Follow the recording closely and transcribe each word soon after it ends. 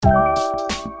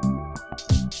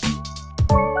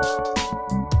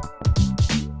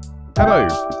Hello,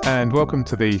 and welcome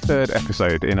to the third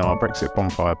episode in our Brexit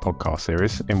Bonfire podcast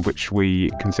series, in which we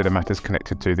consider matters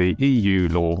connected to the EU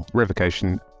law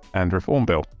revocation and reform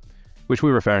bill, which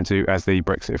we're referring to as the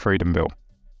Brexit Freedoms Bill.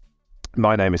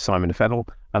 My name is Simon Fennell,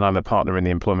 and I'm a partner in the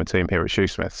employment team here at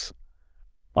Shoesmiths.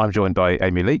 I'm joined by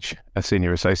Amy Leech, a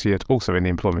senior associate, also in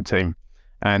the employment team,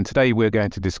 and today we're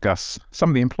going to discuss some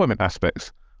of the employment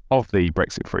aspects of the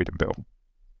Brexit Freedoms Bill.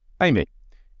 Amy,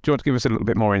 do you want to give us a little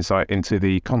bit more insight into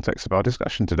the context of our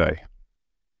discussion today?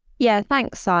 Yeah,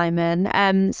 thanks, Simon.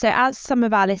 So as some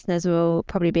of our listeners will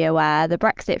probably be aware, the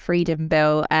Brexit Freedoms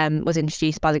Bill was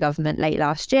introduced by the government late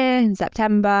last year in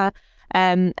September.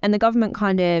 And the government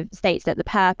kind of states that the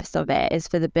purpose of it is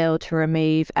for the bill to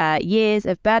remove years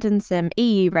of burdensome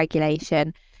EU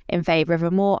regulation in favour of a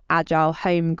more agile,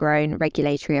 homegrown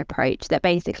regulatory approach that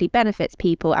basically benefits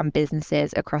people and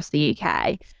businesses across the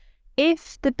UK.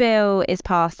 If the bill is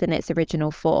passed in its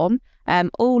original form,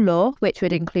 all law, which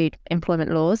would include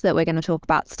employment laws that we're going to talk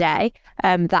about today,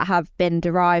 that have been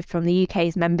derived from the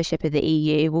UK's membership of the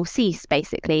EU, will cease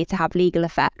basically to have legal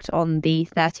effect on the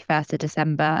 31st of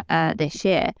December this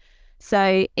year.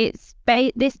 So it's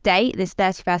this date, this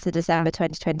 31st of December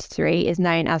 2023, is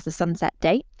known as the sunset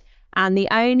date. And the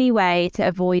only way to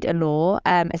avoid a law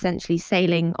essentially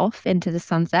sailing off into the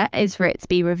sunset is for it to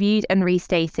be reviewed and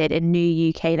restated in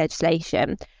new UK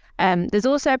legislation. There's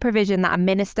also a provision that a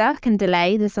minister can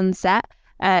delay the sunset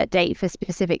date for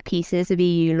specific pieces of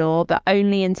EU law, but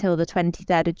only until the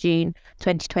 23rd of June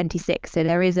 2026. So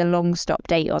there is a long stop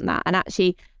date on that. And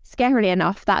actually, scarily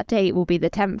enough, that date will be the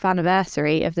 10th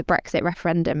anniversary of the Brexit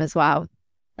referendum as well.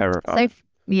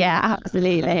 Yeah,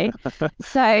 absolutely.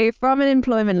 So from an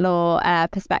employment law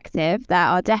perspective, there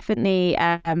are definitely,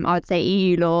 I would say,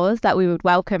 EU laws that we would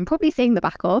welcome probably seeing the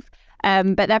back of.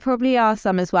 But there probably are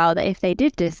some as well that if they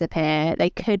did disappear, they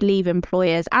could leave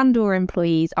employers and or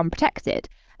employees unprotected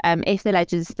if the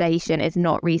legislation is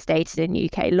not restated in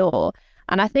UK law.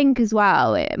 And I think as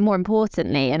well, more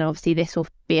importantly, and obviously this will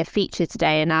be a feature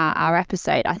today in our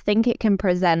episode, I think it can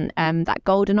present that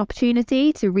golden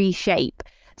opportunity to reshape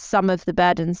some of the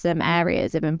burdensome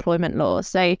areas of employment law.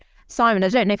 So, Simon, I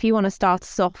don't know if you want to start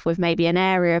us off with maybe an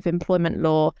area of employment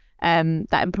law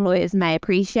that employers may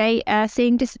appreciate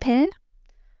seeing disappear.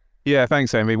 Yeah,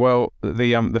 thanks, Amy. Well,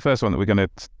 the first one that we're going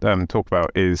to talk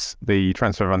about is the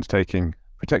Transfer of Undertaking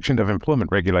Protection of Employment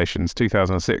Regulations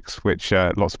 2006, which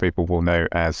lots of people will know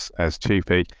as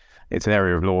TUPE. It's an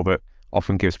area of law that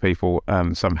often gives people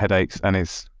some headaches and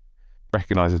is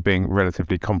recognised as being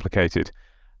relatively complicated.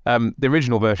 The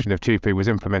original version of TUPE was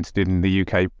implemented in the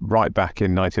UK right back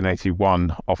in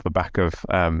 1981 off the back of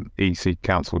EC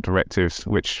Council directives,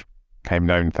 which came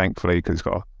known, thankfully, because it's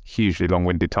got a hugely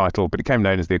long-winded title, but it came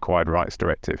known as the Acquired Rights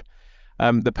Directive.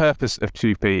 The purpose of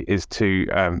TUPE is to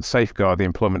safeguard the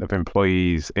employment of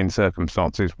employees in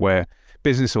circumstances where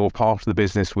business or part of the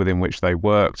business within which they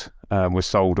worked was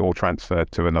sold or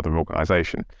transferred to another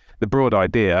organisation. The broad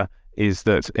idea is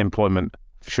that employment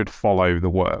should follow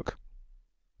the work.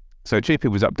 So TUPE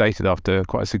was updated after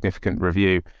quite a significant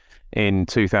review in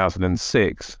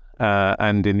 2006,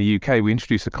 and in the UK we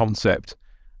introduced a concept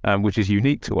which is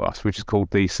unique to us, which is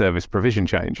called the service provision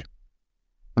change.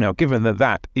 Now, given that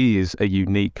that is a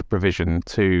unique provision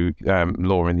to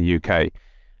law in the UK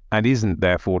and isn't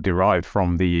therefore derived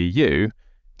from the EU,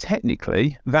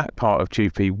 technically that part of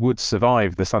TUPE would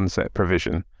survive the sunset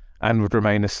provision and would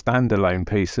remain a standalone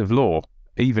piece of law,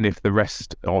 even if the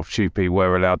rest of TUPE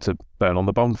were allowed to burn on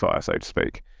the bonfire, so to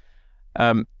speak.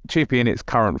 TUPE in its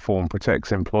current form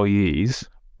protects employees,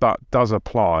 but does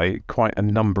apply quite a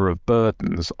number of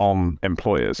burdens on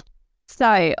employers.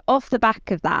 So off the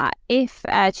back of that, if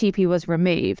TUPE was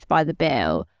removed by the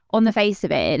bill, on the face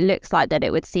of it, it looks like that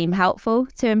it would seem helpful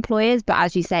to employers, but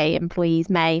as you say, employees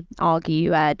may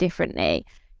argue differently.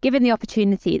 Given the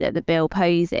opportunity that the bill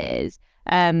poses,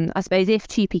 I suppose if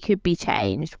TUPE could be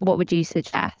changed, what would you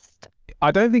suggest? I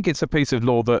don't think it's a piece of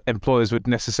law that employers would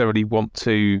necessarily want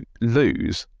to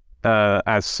lose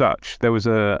as such. There was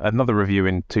another review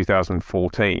in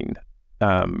 2014,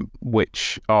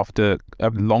 which after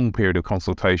a long period of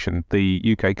consultation,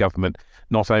 the UK government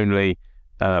not only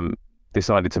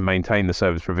decided to maintain the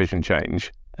service provision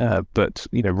change, but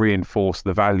reinforce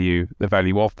the value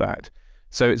of that.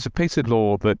 So it's a piece of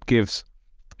law that gives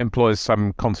employers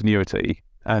some continuity.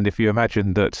 And if you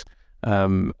imagine that,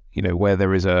 where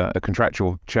there is a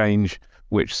contractual change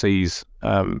which sees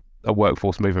a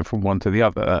workforce moving from one to the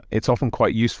other, it's often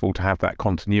quite useful to have that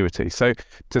continuity. So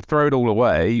to throw it all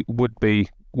away would be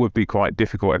quite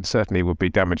difficult and certainly would be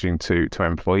damaging to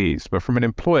employees. But from an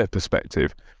employer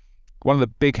perspective, one of the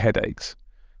big headaches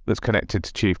that's connected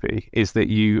to TUPE is that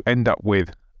you end up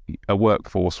with a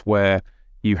workforce where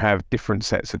you have different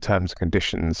sets of terms and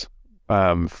conditions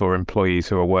for employees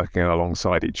who are working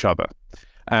alongside each other.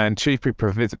 And TUPE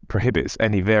prohibits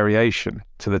any variation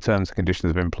to the terms and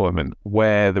conditions of employment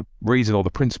where the reason or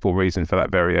the principal reason for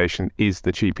that variation is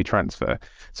the TUPE transfer.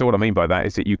 So what I mean by that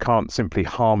is that you can't simply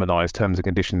harmonise terms and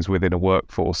conditions within a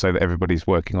workforce so that everybody's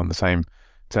working on the same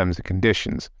terms and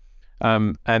conditions.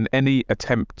 And any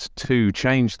attempt to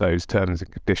change those terms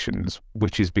and conditions,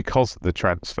 which is because of the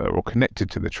transfer or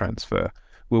connected to the transfer,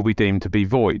 will be deemed to be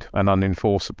void and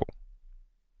unenforceable.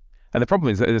 And the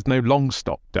problem is that there's no long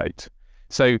stop date.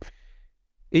 So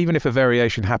even if a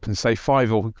variation happens, say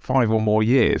 5 or more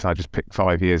years, I just picked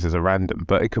 5 years as a random,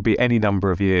 but it could be any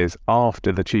number of years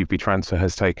after the TUPE transfer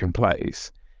has taken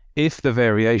place, if the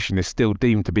variation is still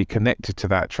deemed to be connected to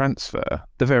that transfer,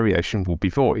 the variation will be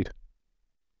void.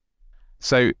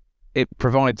 So it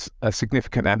provides a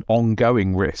significant and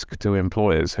ongoing risk to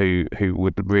employers who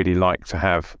would really like to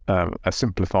have a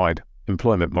simplified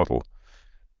employment model.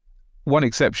 One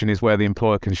exception is where the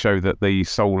employer can show that the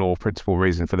sole or principal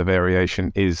reason for the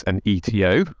variation is an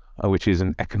ETO, which is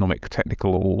an economic,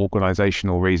 technical or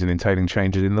organisational reason entailing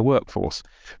changes in the workforce.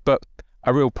 But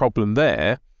a real problem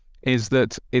there is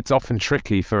that it's often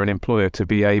tricky for an employer to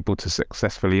be able to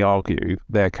successfully argue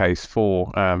their case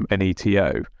for an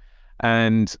ETO.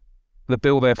 And the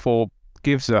bill therefore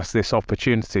gives us this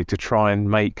opportunity to try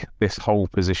and make this whole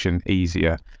position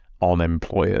easier on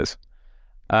employers.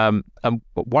 And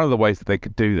one of the ways that they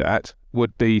could do that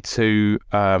would be to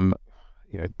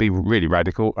be really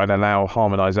radical and allow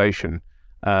harmonisation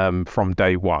from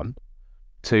day one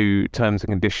to terms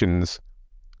and conditions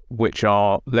which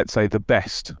are, let's say, the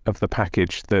best of the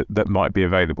package that might be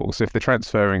available. So if the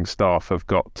transferring staff have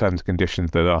got terms and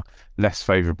conditions that are less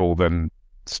favourable than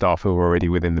staff who are already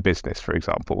within the business, for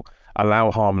example,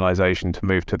 allow harmonisation to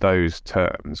move to those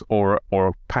terms or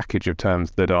a package of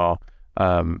terms that are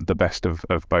the best of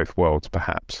both worlds,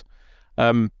 perhaps.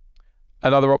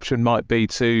 Another option might be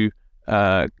to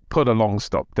put a long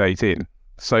stop date in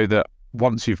so that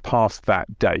once you've passed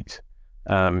that date,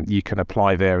 you can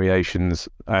apply variations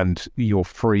and you're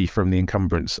free from the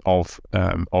encumbrance of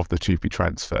the TUPE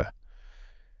transfer.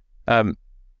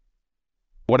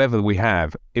 Whatever we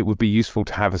have, it would be useful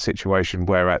to have a situation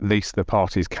where at least the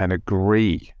parties can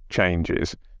agree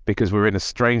changes, because we're in a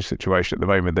strange situation at the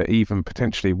moment that even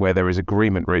potentially where there is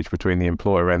agreement reached between the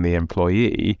employer and the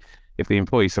employee, if the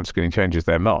employee subsequently changes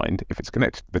their mind, if it's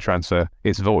connected to the transfer,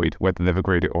 it's void, whether they've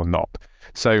agreed it or not.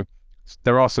 So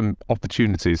there are some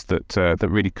opportunities that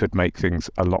really could make things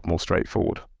a lot more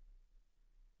straightforward.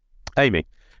 Amy,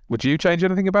 would you change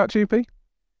anything about TUPE?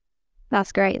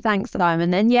 That's great. Thanks,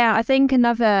 Simon. And yeah, I think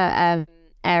another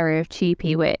area of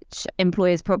TUPE which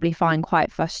employers probably find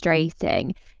quite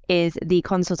frustrating is the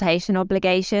consultation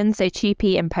obligation. So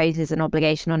TUPE imposes an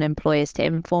obligation on employers to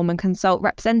inform and consult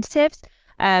representatives.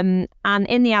 And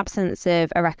in the absence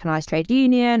of a recognised trade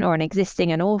union or an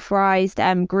existing and authorised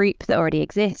group that already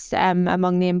exists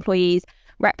among the employees,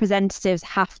 representatives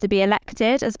have to be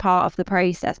elected as part of the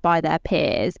process by their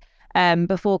peers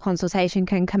before consultation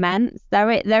can commence.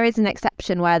 There is an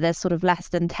exception where there's sort of less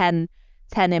than 10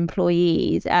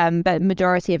 employees, but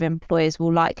majority of employers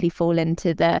will likely fall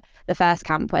into the first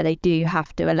camp where they do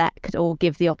have to elect or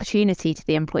give the opportunity to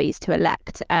the employees to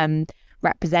elect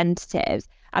representatives.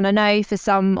 And I know for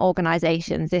some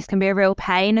organisations this can be a real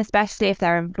pain, especially if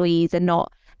their employees are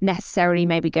not necessarily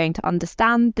maybe going to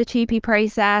understand the TUPE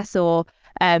process or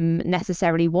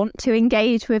necessarily want to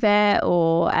engage with it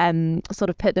or sort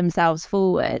of put themselves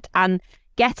forward. And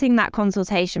getting that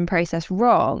consultation process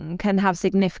wrong can have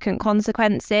significant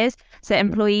consequences. So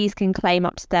employees can claim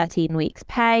up to 13 weeks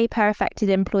pay per affected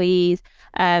employees,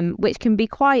 which can be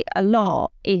quite a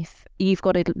lot if you've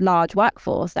got a large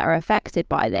workforce that are affected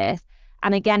by this.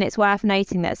 And again, it's worth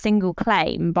noting that a single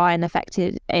claim by an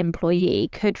affected employee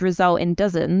could result in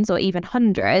dozens or even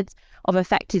hundreds of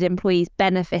affected employees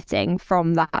benefiting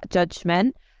from that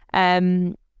judgment.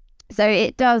 So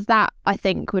it does that, I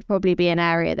think, would probably be an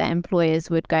area that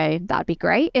employers would go, that'd be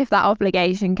great if that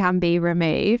obligation can be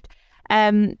removed.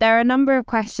 There are a number of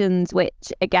questions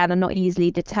which, again, are not easily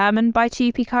determined by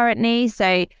TUPE currently.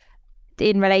 So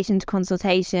in relation to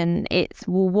consultation, it's,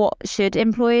 well, what should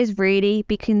employers really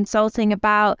be consulting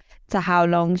about? To how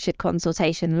long should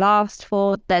consultation last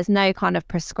for? There's no kind of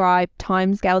prescribed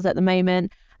timescales at the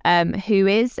moment. Who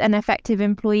is an effective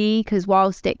employee? Because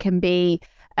whilst it can be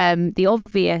the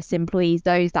obvious employees,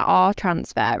 those that are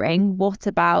transferring, what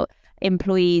about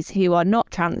employees who are not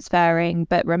transferring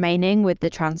but remaining with the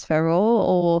transferor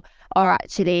or are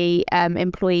actually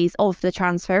employees of the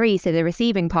transferee, so the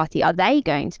receiving party? Are they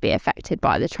going to be affected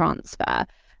by the transfer?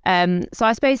 So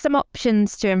I suppose some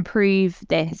options to improve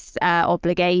this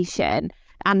obligation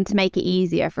and to make it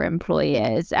easier for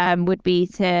employers would be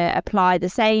to apply the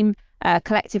same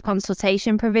collective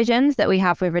consultation provisions that we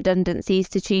have with redundancies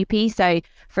to TUPE. So,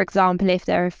 for example, if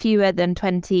there are fewer than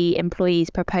 20 employees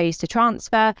proposed to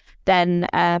transfer, then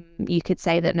you could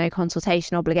say that no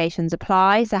consultation obligations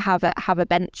apply. So have a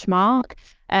benchmark.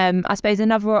 I suppose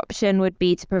another option would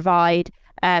be to provide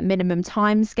minimum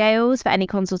timescales for any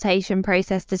consultation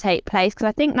process to take place, because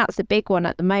I think that's the big one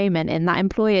at the moment, in that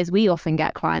employers, we often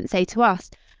get clients say to us,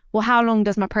 well, how long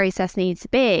does my process need to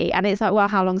be? And it's like, well,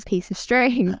 how long's a piece of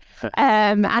string?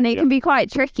 And it can be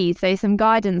quite tricky. So some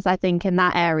guidance, I think, in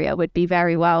that area would be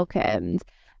very welcomed.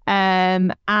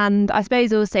 And I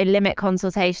suppose also limit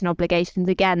consultation obligations,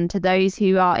 again, to those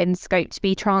who are in scope to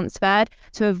be transferred,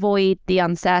 to avoid the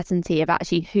uncertainty of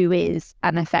actually who is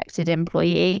an affected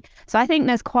employee. So I think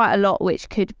there's quite a lot which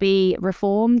could be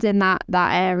reformed in that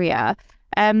area.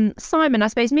 Simon, I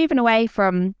suppose moving away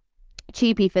from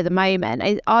TUPE for the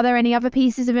moment, are there any other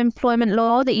pieces of employment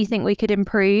law that you think we could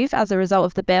improve as a result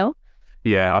of the bill?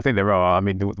 Yeah, I think there are. I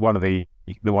mean, one of the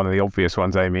obvious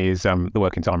ones, Amy, is the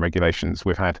working time regulations.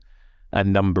 We've had a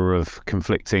number of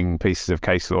conflicting pieces of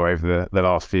case law over the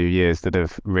last few years that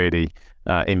have really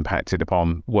impacted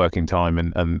upon working time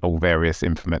and all various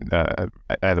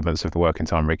elements of the working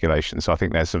time regulations. So I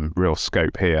think there's some real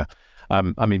scope here.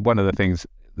 I mean, one of the things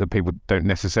that people don't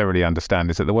necessarily understand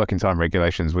is that the working time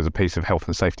regulations was a piece of health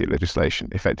and safety legislation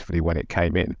effectively when it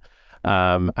came in.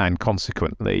 And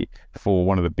consequently, for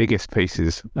one of the biggest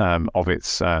pieces of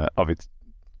its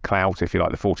clout, if you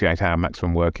like, the 48-hour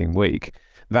maximum working week,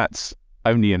 that's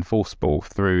only enforceable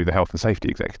through the health and safety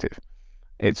executive.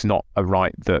 It's not a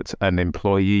right that an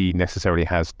employee necessarily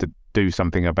has to do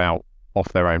something about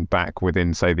off their own back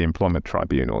within, say, the employment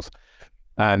tribunals.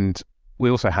 And we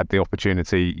also had the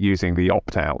opportunity, using the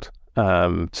opt-out,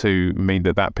 to mean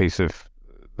that piece of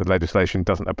the legislation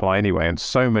doesn't apply anyway. And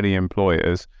so many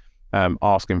employers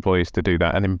ask employees to do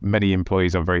that, and many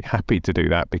employees are very happy to do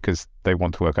that because they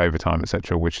want to work overtime,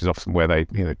 etc., which is often where they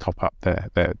top up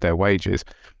their wages.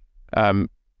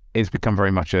 It's become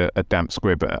very much a damp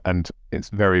squib, and it's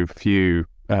very few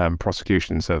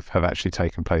prosecutions have actually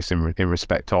taken place in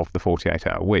respect of the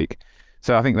 48-hour week.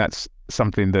 So I think that's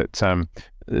something that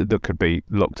that could be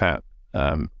looked at,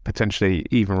 potentially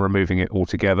even removing it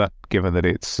altogether, given that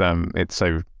it's so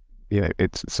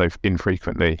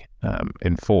infrequently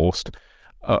enforced,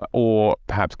 or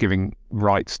perhaps giving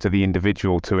rights to the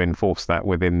individual to enforce that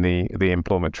within the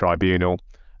employment tribunal,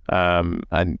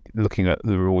 and looking at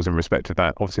the rules in respect of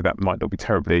that. Obviously, that might not be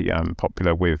terribly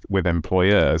popular with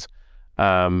employers,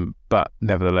 but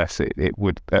nevertheless, it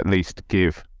would at least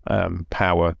give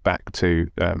power back to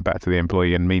the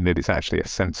employee and mean that it's actually a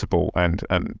sensible and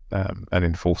an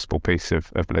enforceable piece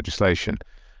of legislation.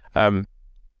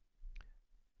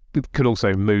 We could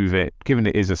also move it, given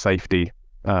it is a safety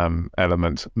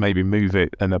element, maybe move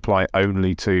it and apply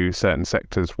only to certain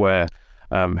sectors where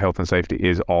health and safety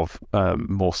is of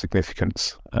more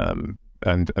significance, and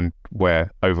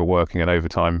where overworking and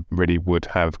overtime really would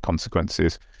have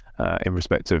consequences in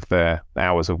respect of their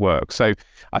hours of work. So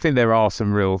I think there are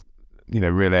some real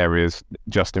areas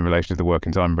just in relation to the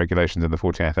working time regulations and the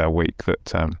 48-hour week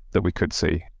that we could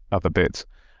see other bits.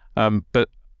 But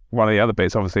one of the other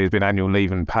bits, obviously, has been annual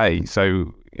leave and pay.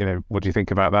 So, what do you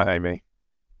think about that, Amy?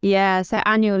 Yeah, so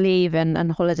annual leave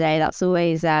and holiday, that's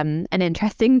always an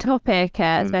interesting topic,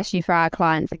 especially for our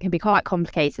clients. It can be quite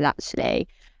complicated, actually.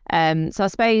 So I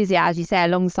suppose, as you say,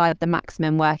 alongside the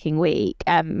maximum working week,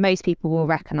 most people will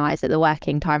recognise that the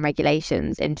working time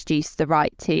regulations introduced the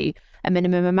right to a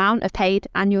minimum amount of paid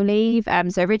annual leave.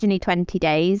 So originally 20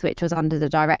 days, which was under the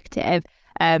directive,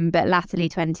 but latterly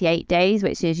 28 days,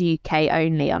 which is UK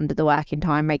only under the working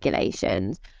time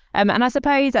regulations. And I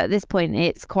suppose at this point,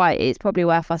 it's probably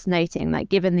worth us noting that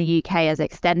given the UK has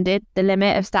extended the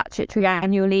limit of statutory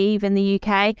annual leave in the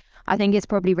UK, I think it's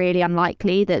probably really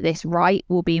unlikely that this right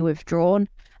will be withdrawn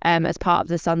as part of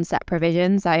the sunset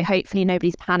provision. So hopefully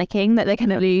nobody's panicking that they're going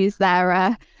to lose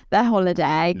their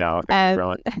holiday. No,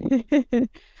 I think you're right.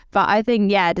 But I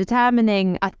think,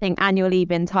 determining, annual leave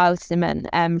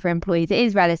entitlement for employees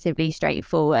is relatively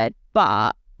straightforward.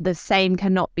 But the same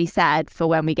cannot be said for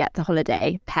when we get to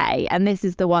holiday pay. And this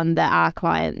is the one that our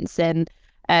clients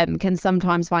can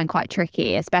sometimes find quite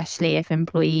tricky, especially if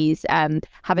employees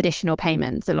have additional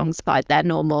payments alongside their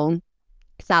normal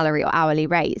salary or hourly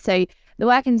rate. So the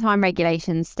working time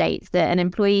regulation states that an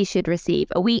employee should receive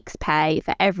a week's pay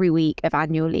for every week of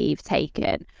annual leave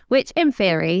taken, which in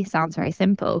theory sounds very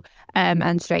simple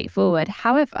and straightforward.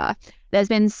 However, there's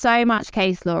been so much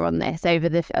case law on this over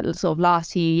the sort of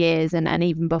last few years and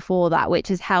even before that, which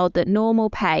has held that normal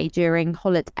pay during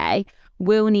holiday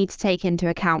will need to take into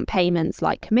account payments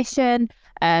like commission,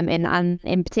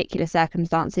 in particular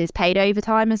circumstances, paid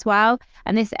overtime as well.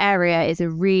 And this area is a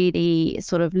really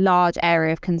sort of large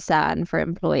area of concern for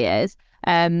employers.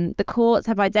 The courts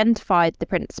have identified the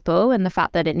principle and the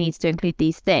fact that it needs to include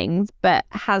these things, but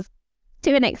has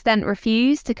to an extent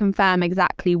refused to confirm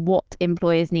exactly what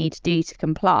employers need to do to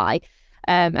comply,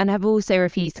 and have also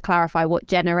refused to clarify what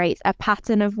generates a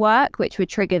pattern of work which would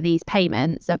trigger these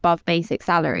payments above basic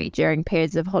salary during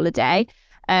periods of holiday.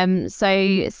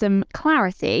 So some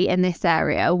clarity in this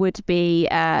area would be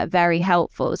very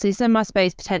helpful. So some, I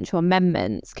suppose, potential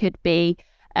amendments could be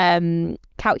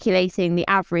calculating the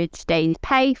average day's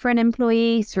pay for an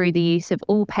employee through the use of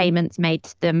all payments made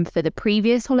to them for the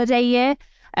previous holiday year.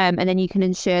 And then you can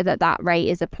ensure that that rate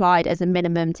is applied as a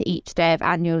minimum to each day of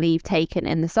annual leave taken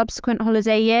in the subsequent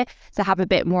holiday year. So have a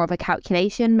bit more of a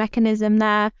calculation mechanism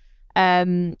there.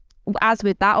 As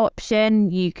with that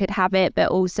option, you could have it, but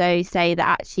also say that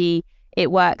actually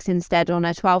it works instead on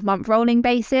a 12-month rolling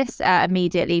basis,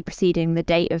 immediately preceding the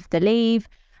date of the leave.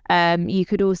 You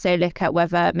could also look at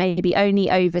whether maybe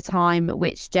only overtime,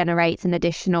 which generates an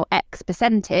additional X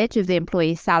percentage of the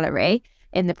employee's salary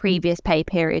in the previous pay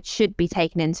period, should be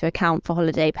taken into account for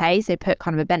holiday pay. So put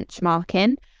kind of a benchmark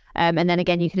in. And then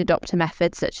again, you can adopt a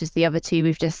method such as the other two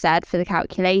we've just said for the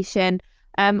calculation.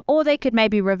 Or they could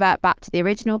maybe revert back to the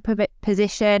original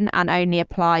position and only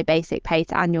apply basic pay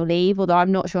to annual leave, although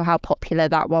I'm not sure how popular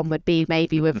that one would be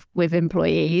maybe with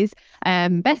employees.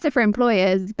 Better for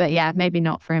employers, but yeah, maybe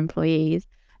not for employees.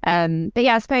 But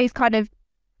yeah, I suppose kind of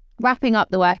wrapping up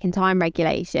the working time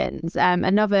regulations,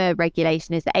 another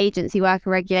regulation is the agency worker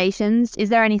regulations. Is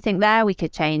there anything there we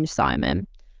could change, Simon?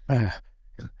 I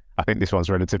think this one's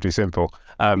relatively simple.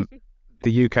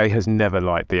 The UK has never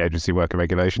liked the agency worker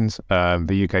regulations.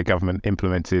 The UK government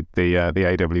implemented the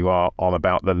AWR on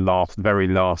about the very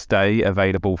last day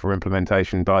available for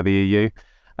implementation by the EU.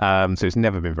 So it's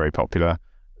never been very popular.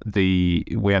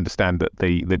 We understand that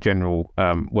the general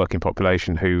working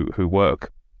population who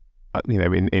work,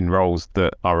 in roles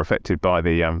that are affected by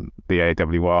the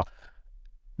AWR,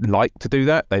 like to do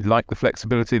that. They like the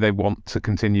flexibility. They want to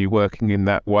continue working in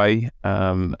that way.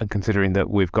 And considering that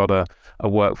we've got a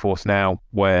workforce now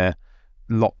where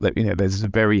there's a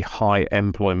very high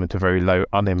employment, a very low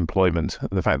unemployment.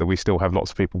 The fact that we still have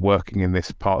lots of people working in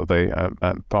this part of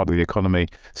the economy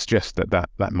suggests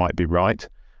that might be right.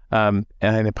 And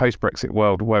in a post-Brexit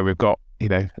world where we've got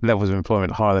levels of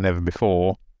employment higher than ever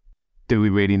before, do we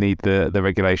really need the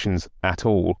regulations at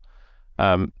all?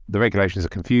 The regulations are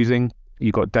confusing.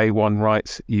 You've got day 1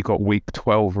 rights, you've got week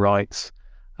 12 rights.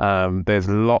 There's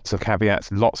lots of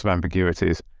caveats, lots of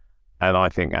ambiguities. And I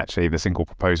think actually the single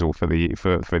proposal for the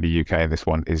UK in this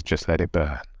one is just let it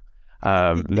burn.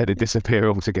 Let it disappear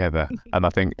altogether. And I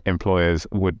think employers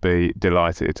would be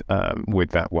delighted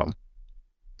with that one.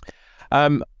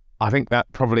 I think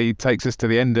that probably takes us to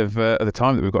the end of the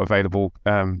time that we've got available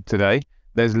today.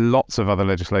 There's lots of other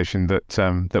legislation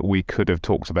that we could have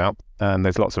talked about, and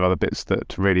there's lots of other bits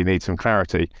that really need some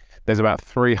clarity. There's about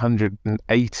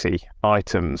 380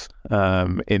 items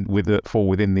fall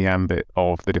within the ambit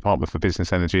of the Department for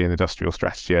Business, Energy and Industrial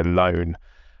Strategy alone,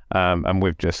 and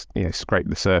we've just scraped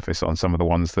the surface on some of the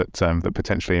ones that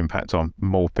potentially impact on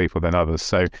more people than others.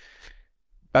 So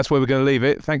that's where we're going to leave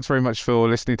it. Thanks very much for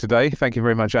listening today. Thank you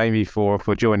very much, Amy, for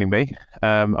joining me.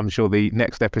 I'm sure the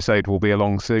next episode will be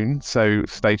along soon, so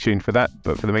stay tuned for that.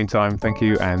 But for the meantime, thank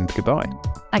you and goodbye.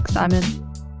 Thanks, Simon.